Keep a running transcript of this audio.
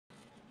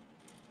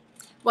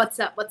What's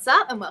up,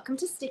 and welcome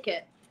to Stick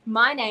It.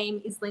 My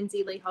name is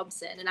Lindsay Lee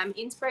Hobson, and I'm an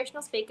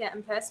inspirational speaker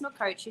and personal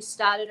coach who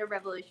started a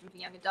revolution for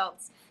young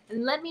adults.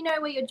 And let me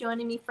know where you're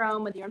joining me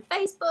from, whether you're on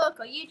Facebook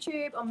or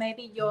YouTube, or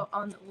maybe you're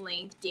on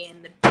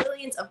LinkedIn. The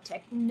brilliance of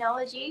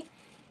technology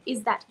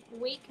is that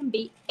we can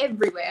be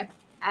everywhere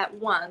at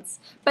once.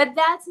 But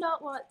that's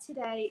not what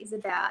today is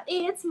about.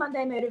 It's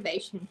Monday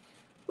Motivation,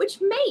 which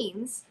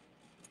means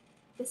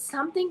there's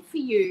something for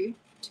you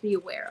to be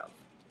aware of,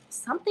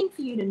 something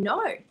for you to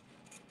know,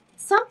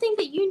 something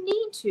that you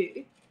need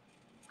to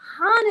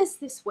harness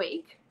this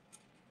week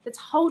that's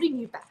holding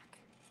you back.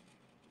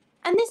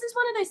 And this is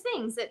one of those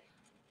things that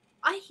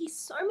I hear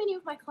so many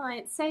of my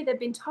clients say they've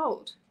been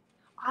told.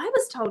 I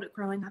was told it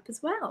growing up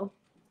as well,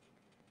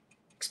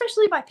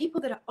 especially by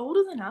people that are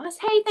older than us.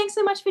 Hey, thanks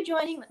so much for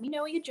joining. Let me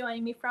know where you're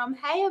joining me from.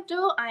 Hey,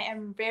 Abdul, I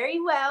am very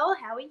well.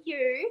 How are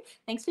you?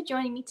 Thanks for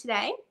joining me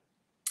today.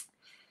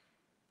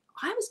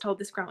 I was told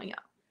this growing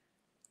up.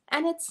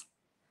 And it's,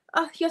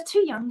 oh, you're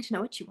too young to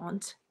know what you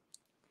want.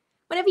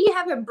 Whenever you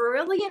have a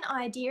brilliant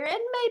idea, and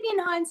maybe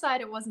in hindsight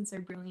it wasn't so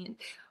brilliant,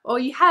 or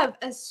you have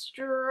a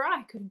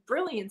strike of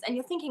brilliance and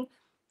you're thinking,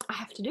 I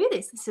have to do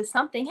this. This is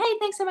something. Hey,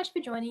 thanks so much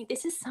for joining.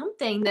 This is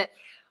something that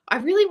I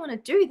really want to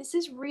do. This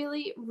is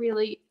really,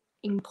 really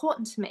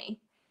important to me.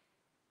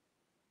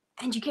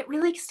 And you get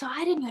really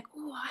excited. And you're like,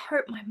 oh, I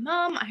hope my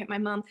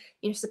mum,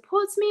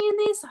 supports me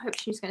in this. I hope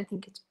she's going to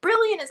think it's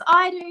brilliant as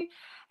I do.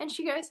 And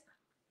she goes,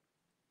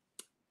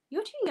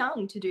 you're too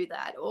young to do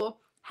that. Or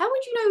how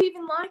would you know you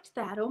even liked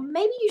that? Or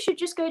maybe you should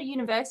just go to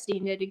university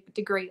and get a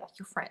degree like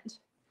your friend.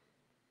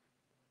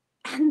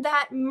 And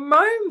that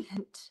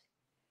moment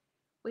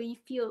where you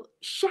feel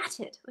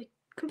shattered, like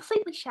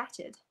completely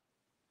shattered,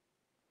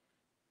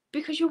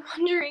 because you're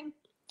wondering,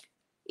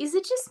 is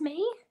it just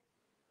me?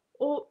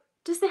 Or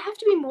does there have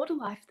to be more to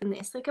life than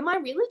this? Like, am I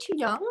really too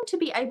young to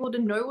be able to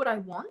know what I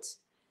want?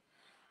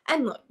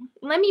 And look,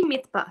 let me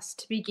myth bust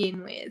to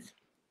begin with.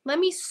 Let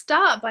me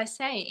start by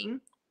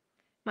saying,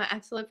 my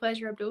absolute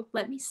pleasure, Abdul.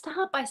 Let me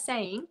start by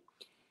saying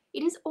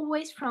it is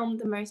always from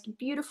the most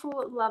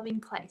beautiful, loving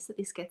place that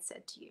this gets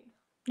said to you.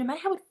 No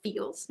matter how it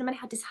feels, no matter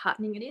how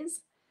disheartening it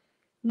is,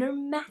 no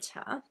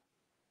matter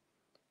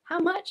how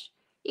much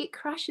it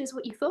crushes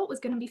what you thought was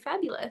going to be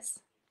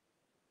fabulous,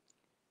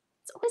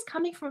 it's always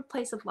coming from a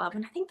place of love.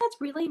 And I think that's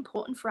really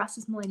important for us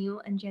as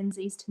Millennial and Gen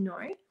Zs to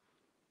know.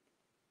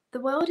 The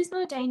world is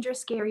not a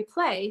dangerous, scary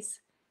place.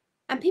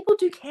 And people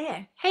do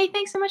care. Hey,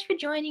 thanks so much for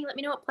joining. Let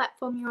me know what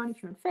platform you're on.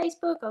 If you're on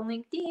Facebook or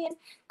LinkedIn,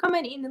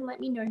 comment in and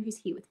let me know who's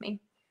here with me.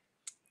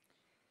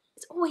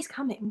 It's always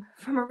coming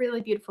from a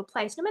really beautiful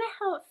place, no matter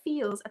how it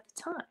feels at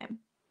the time.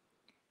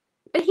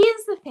 But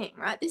here's the thing,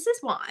 right? This is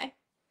why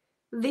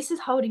this is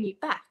holding you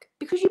back,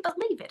 because you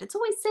believe it. It's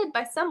always said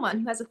by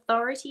someone who has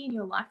authority in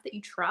your life that you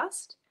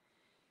trust.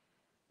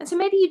 And so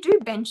maybe you do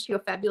bench your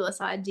fabulous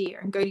idea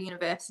and go to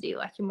university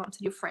like your mom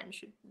said your friend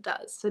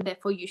does, so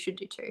therefore you should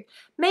do too.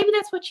 Maybe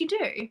that's what you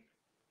do.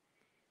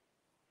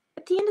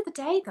 At the end of the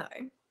day,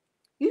 though,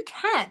 you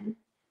can.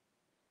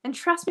 And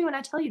trust me when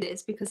I tell you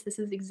this, because this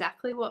is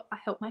exactly what I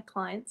help my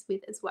clients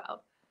with as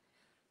well.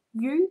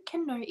 You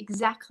can know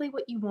exactly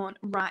what you want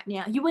right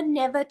now. You are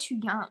never too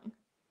young.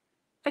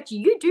 In fact,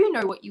 you do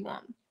know what you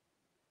want.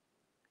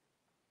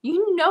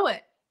 You know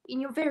it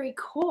in your very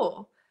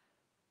core.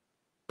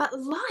 But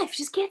life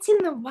just gets in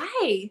the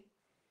way.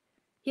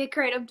 Yeah,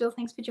 great, Abdul.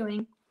 Thanks for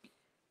joining.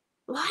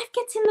 Life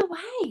gets in the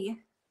way.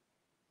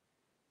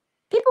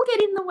 People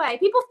get in the way.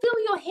 People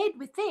fill your head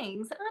with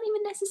things that aren't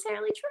even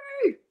necessarily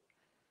true.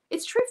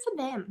 It's true for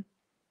them.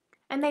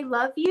 And they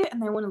love you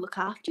and they want to look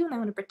after you and they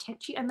want to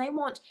protect you and they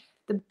want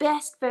the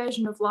best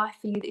version of life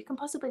for you that you can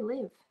possibly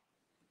live.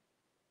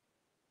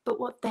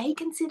 But what they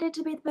consider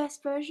to be the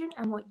best version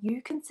and what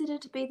you consider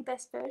to be the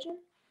best version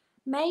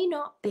may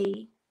not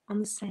be on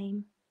the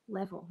same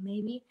level.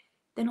 Maybe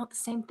they're not the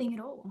same thing at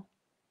all.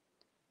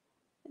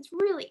 It's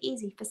really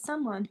easy for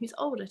someone who's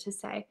older to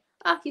say,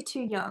 you're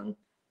too young,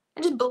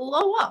 and just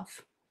blow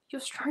off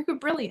your stroke of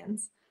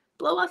brilliance.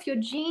 Blow off your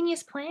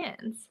genius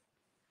plans.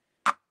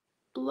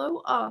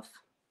 Blow off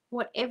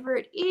whatever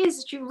it is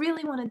that you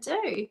really want to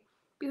do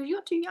because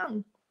you're too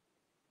young.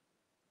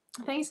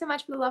 Thank you so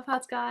much for the love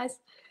hearts, guys.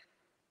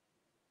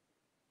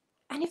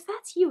 And if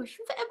that's you, if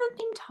you've ever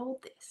been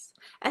told this,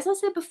 as I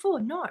said before,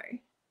 know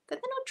that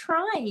they're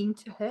not trying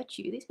to hurt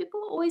you. These people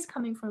are always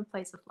coming from a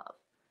place of love.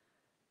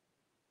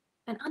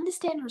 And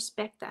understand and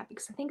respect that,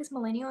 because I think as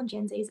Millennial and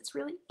Gen Zs, it's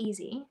really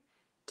easy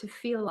to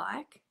feel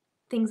like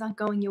things aren't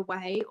going your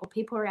way or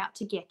people are out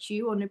to get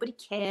you or nobody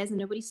cares and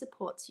nobody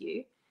supports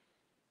you.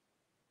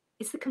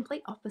 It's the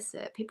complete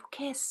opposite. People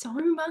care so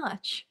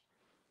much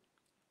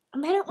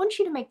and they don't want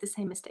you to make the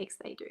same mistakes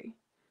they do.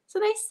 So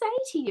they say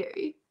to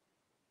you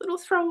little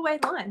throwaway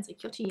lines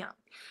like you're too young.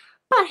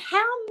 But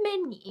how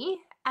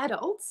many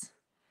adults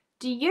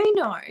do you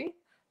know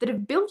that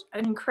have built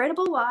an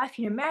incredible life,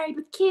 married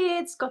with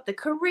kids, got the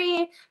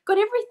career, got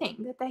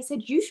everything that they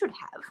said you should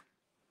have,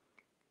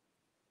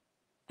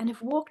 and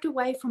have walked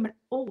away from it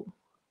all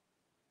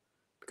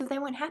because they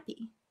weren't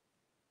happy?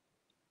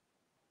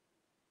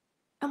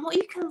 And what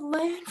you can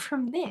learn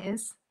from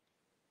this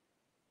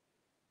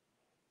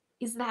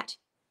is that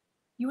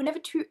you were never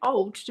too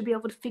old to be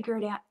able to figure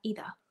it out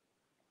either.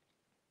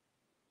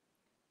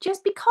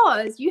 Just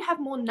because you have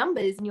more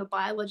numbers in your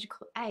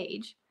biological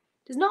age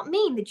does not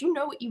mean that you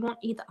know what you want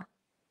either.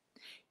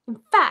 In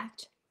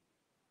fact,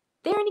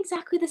 they're in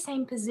exactly the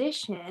same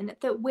position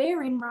that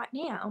we're in right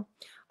now,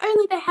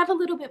 only they have a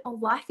little bit more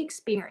life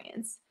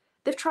experience.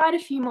 They've tried a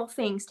few more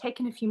things,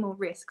 taken a few more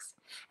risks.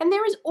 And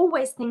there is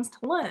always things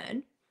to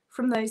learn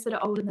from those that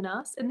are older than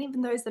us, and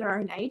even those that are our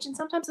own age, and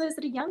sometimes those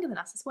that are younger than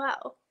us as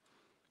well.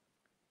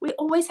 We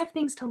always have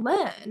things to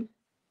learn.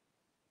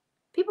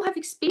 People have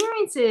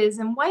experiences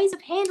and ways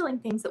of handling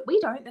things that we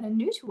don't, that are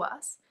new to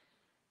us,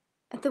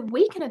 and that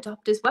we can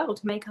adopt as well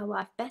to make our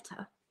life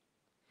better.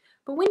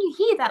 But when you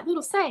hear that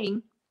little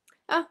saying,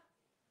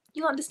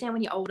 you'll understand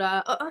when you're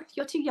older,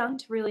 you're too young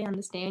to really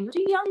understand, you're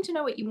too young to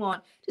know what you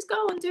want, just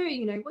go and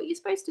do, what you're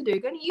supposed to do,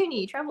 go to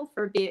uni, travel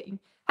for a bit,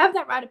 have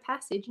that rite of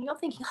passage, and you're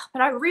thinking,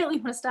 but I really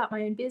want to start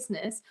my own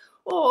business,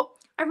 or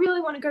I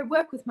really want to go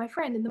work with my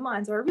friend in the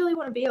mines, or I really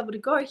want to be able to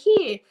go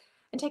here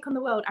and take on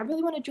the world, I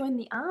really want to join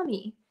the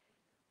army,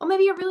 or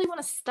maybe I really want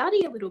to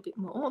study a little bit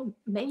more,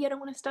 maybe I don't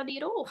want to study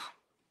at all.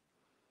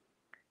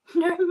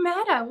 No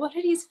matter what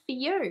it is for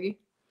you,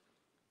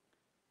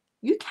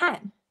 you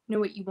can know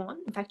what you want.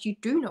 In fact, you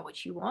do know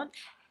what you want.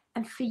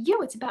 And for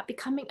you, it's about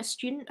becoming a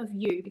student of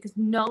you, because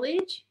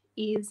knowledge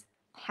is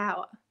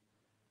power.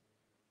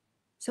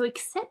 So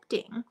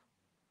accepting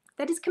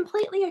that is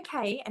completely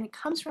okay, and it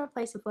comes from a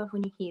place of love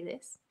when you hear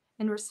this,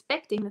 and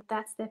respecting that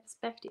that's their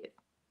perspective.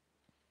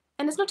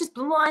 And it's not just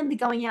blindly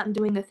going out and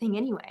doing the thing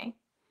anyway.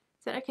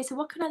 So, okay, so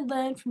what can I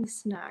learn from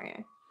this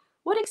scenario?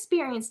 What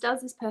experience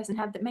does this person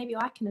have that maybe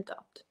I can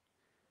adopt?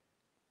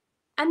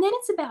 And then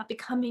it's about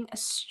becoming a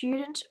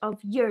student of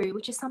you,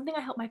 which is something I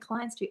help my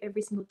clients do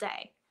every single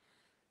day.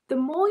 The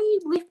more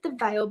you lift the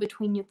veil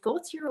between your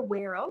thoughts you're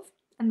aware of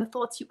and the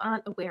thoughts you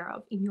aren't aware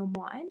of in your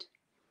mind,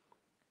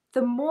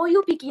 the more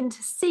you'll begin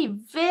to see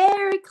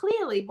very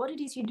clearly what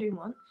it is you do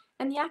want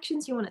and the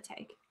actions you want to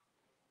take.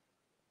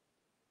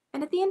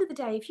 And at the end of the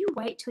day, if you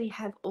wait till you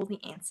have all the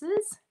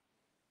answers,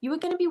 you are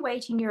going to be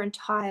waiting your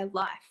entire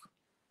life.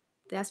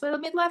 That's where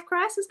the midlife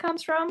crisis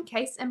comes from,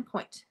 case in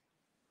point.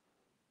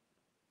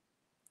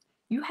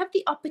 You have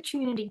the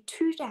opportunity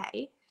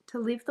today to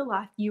live the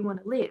life you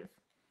want to live.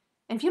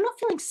 And if you're not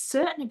feeling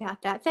certain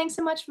about that, thanks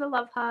so much for the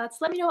love hearts.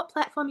 Let me know what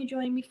platform you're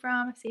joining me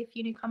from. I see a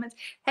few new comments.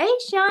 Hey,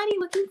 Shiny,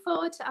 looking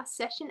forward to our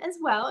session as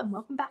well. And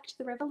welcome back to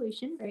the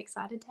Revolution. Very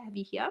excited to have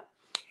you here.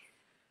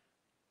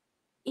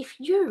 If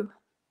you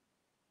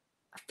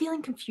are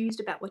feeling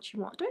confused about what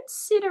you want, don't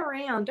sit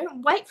around.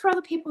 Don't wait for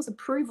other people's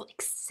approval.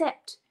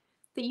 Accept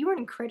that you are an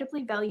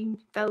incredibly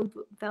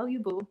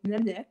valuable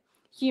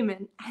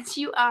human as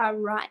you are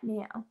right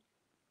now.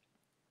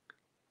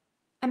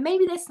 And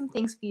maybe there's some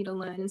things for you to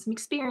learn and some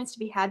experience to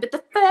be had. But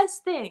the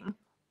first thing,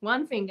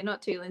 one finger,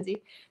 not two,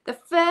 Lindsay, the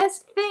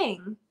first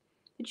thing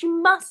that you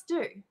must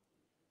do,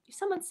 if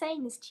someone's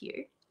saying this to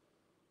you,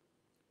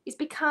 is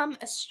become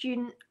a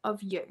student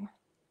of you.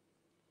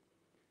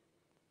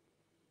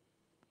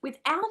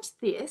 Without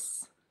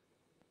this,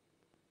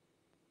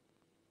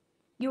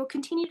 you will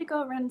continue to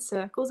go around in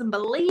circles and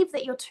believe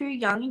that you're too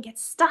young and get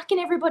stuck in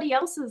everybody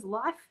else's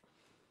life.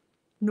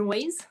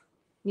 Noise,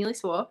 nearly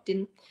swore,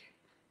 didn't.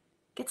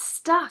 Get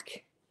stuck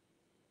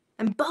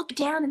and bogged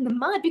down in the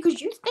mud because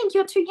you think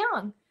you're too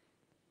young.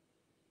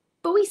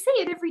 But we see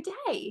it every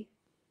day.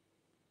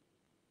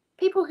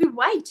 People who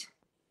wait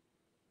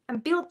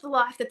and build the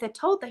life that they're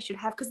told they should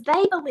have because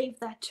they believe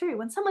that too.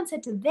 When someone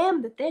said to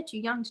them that they're too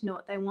young to know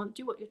what they want,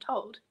 do what you're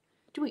told.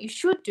 Do what you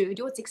should do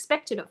what's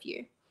expected of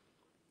you.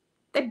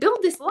 They build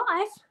this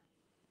life,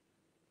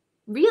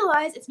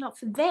 realize it's not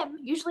for them,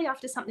 usually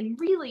after something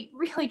really,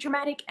 really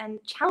dramatic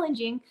and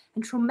challenging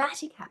and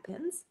traumatic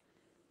happens,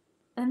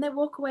 and they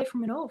walk away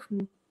from it all,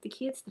 from the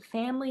kids, the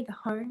family, the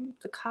home,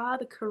 the car,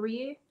 the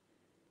career,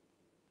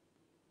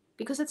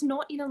 because it's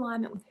not in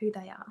alignment with who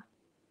they are.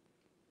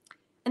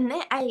 And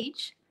their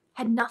age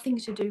had nothing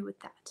to do with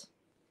that.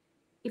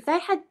 If they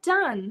had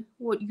done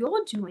what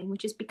you're doing,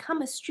 which is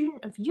become a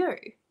student of you,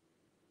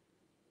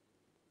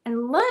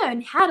 and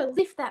learn how to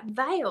lift that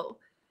veil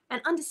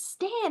and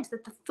understand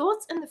that the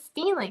thoughts and the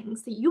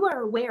feelings that you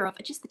are aware of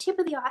are just the tip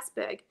of the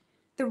iceberg.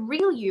 The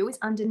real you is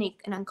underneath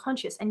and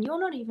unconscious, and you're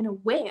not even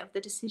aware of the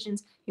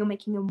decisions you're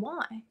making and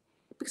why,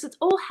 because it's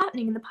all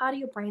happening in the part of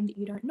your brain that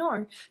you don't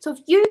know. So if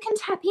you can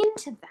tap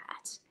into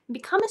that and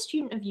become a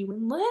student of you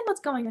and learn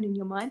what's going on in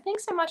your mind,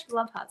 thanks so much for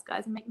love hearts,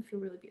 guys, and make me feel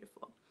really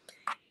beautiful.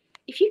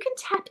 If you can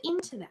tap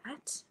into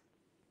that,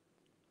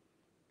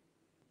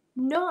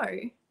 know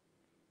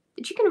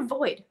that you can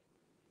avoid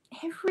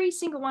every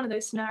single one of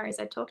those scenarios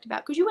I talked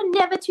about, because you are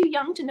never too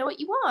young to know what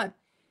you want.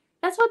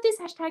 That's what this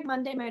hashtag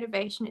Monday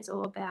motivation is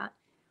all about.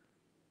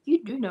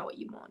 You do know what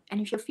you want.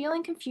 And if you're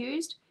feeling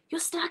confused,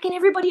 you're stuck in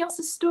everybody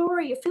else's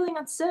story, you're feeling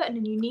uncertain,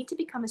 and you need to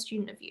become a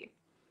student of you.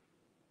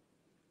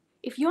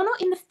 If you're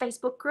not in the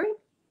Facebook group,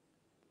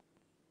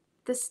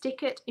 the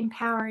Stick It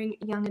Empowering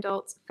Young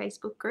Adults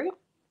Facebook group,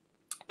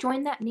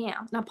 Join that now.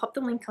 And I'll pop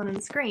the link on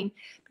the screen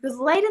because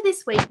later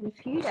this week, in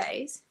a few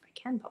days, if I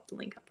can pop the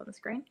link up on the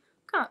screen,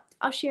 can't.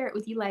 I'll share it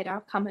with you later. I'll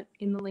comment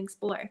in the links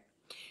below.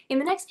 In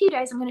the next few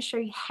days, I'm going to show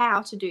you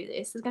how to do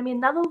this. There's going to be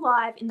another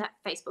live in that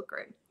Facebook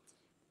group.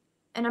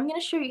 And I'm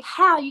going to show you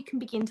how you can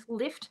begin to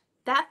lift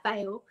that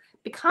veil,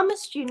 become a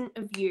student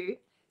of you,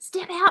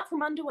 step out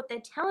from under what they're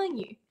telling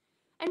you,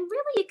 and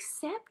really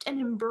accept and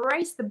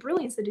embrace the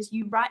brilliance that is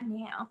you right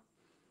now.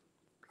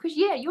 Because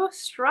yeah, your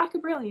strike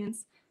of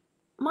brilliance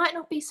might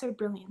not be so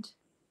brilliant,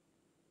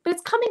 but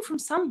it's coming from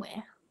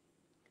somewhere.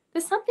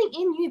 There's something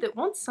in you that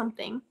wants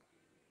something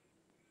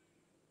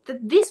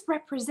that this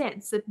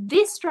represents, that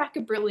this strike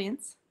of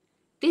brilliance,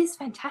 this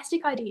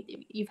fantastic idea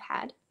that you've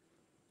had,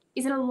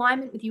 is in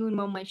alignment with you in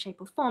one way, shape,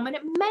 or form. And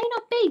it may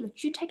not be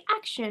that you take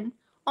action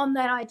on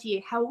that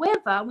idea.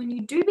 However, when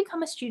you do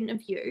become a student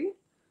of you,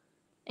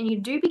 and you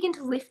do begin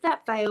to lift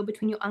that veil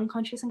between your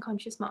unconscious and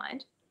conscious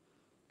mind,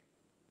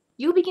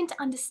 you'll begin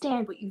to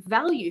understand what you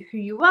value, who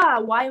you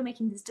are, why you're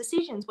making these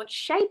decisions, what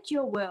shaped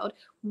your world,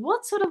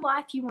 what sort of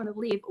life you want to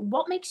live,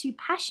 what makes you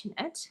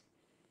passionate,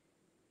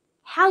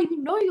 how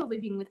you know you're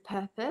living with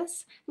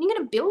purpose, and you're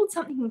going to build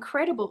something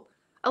incredible,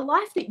 a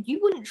life that you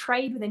wouldn't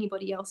trade with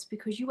anybody else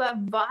because you are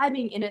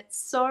vibing in it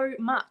so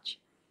much.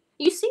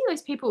 You see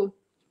those people,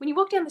 when you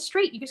walk down the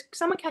street,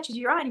 someone catches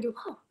your eye and you go,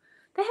 oh,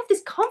 they have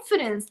this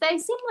confidence. They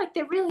seem like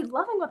they're really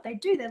loving what they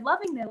do. They're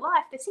loving their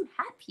life. They seem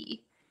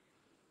happy.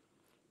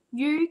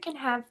 You can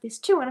have this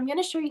too, and I'm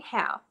going to show you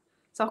how.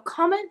 So I'll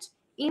comment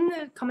in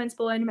the comments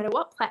below, no matter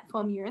what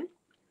platform you're in,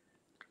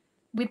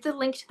 with the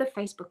link to the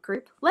Facebook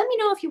group. Let me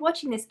know if you're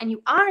watching this and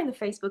you are in the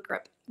Facebook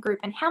group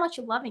and how much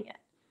you're loving it.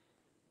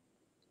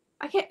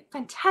 I get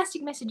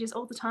fantastic messages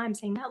all the time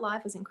saying that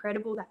live was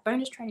incredible, that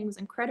bonus training was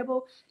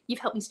incredible, you've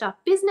helped me start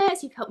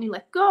business, you've helped me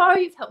let go,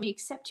 you've helped me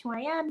accept who I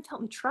am, you've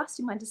helped me trust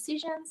in my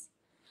decisions.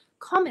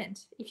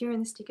 Comment if you're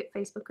in the Stick It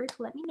Facebook group,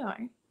 let me know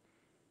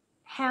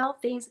how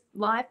these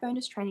live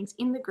bonus trainings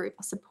in the group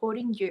are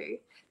supporting you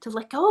to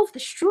let go of the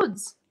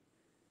shoulds.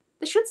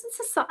 The shoulds that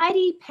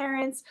society,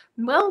 parents,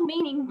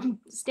 well-meaning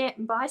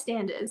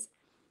bystanders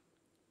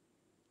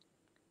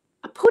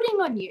are putting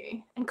on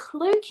you and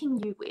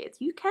cloaking you with.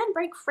 You can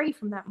break free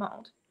from that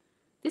mold.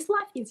 This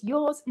life is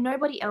yours,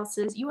 nobody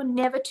else's. You are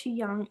never too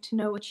young to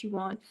know what you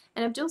want.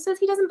 And Abdul says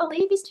he doesn't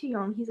believe he's too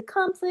young. He's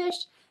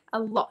accomplished a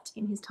lot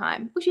in his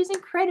time, which is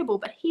incredible,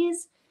 but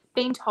he's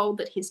been told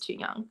that he's too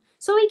young.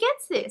 So he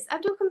gets this.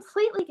 Abdul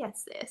completely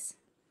gets this.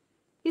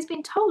 He's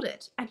been told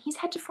it, and he's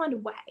had to find a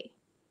way.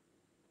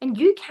 And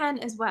you can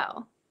as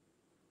well.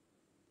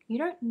 You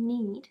don't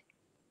need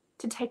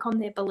to take on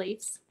their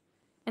beliefs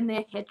and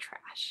their head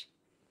trash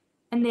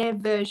and their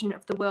version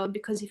of the world,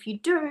 because if you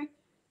do,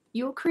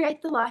 you'll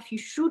create the life you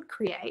should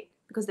create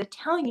because they're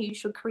telling you you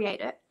should create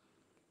it.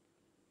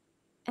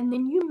 And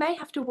then you may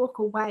have to walk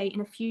away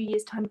in a few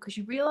years' time because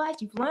you realize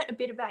you've learnt a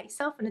bit about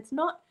yourself and it's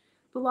not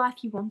the life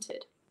you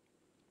wanted.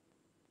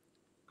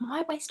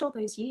 Why waste all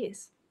those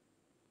years?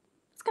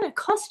 It's going to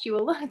cost you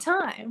a lot of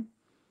time.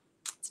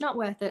 It's not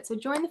worth it. So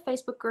join the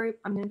Facebook group.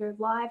 I'm going to go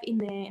live in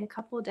there in a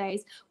couple of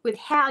days with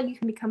how you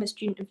can become a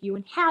student of you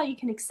and how you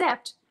can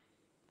accept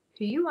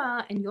who you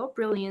are and your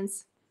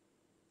brilliance,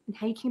 and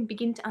how you can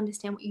begin to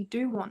understand what you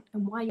do want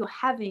and why you're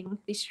having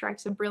these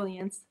strikes of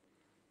brilliance,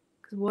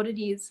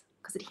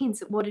 because it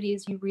hints at what it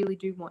is you really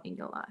do want in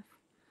your life.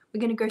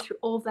 We're going to go through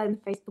all of that in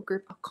the Facebook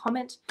group. I'll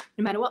comment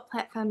no matter what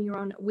platform you're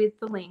on with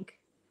the link.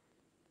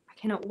 I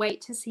cannot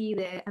wait to see you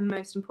there, and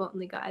most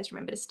importantly, guys,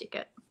 remember to stick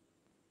it.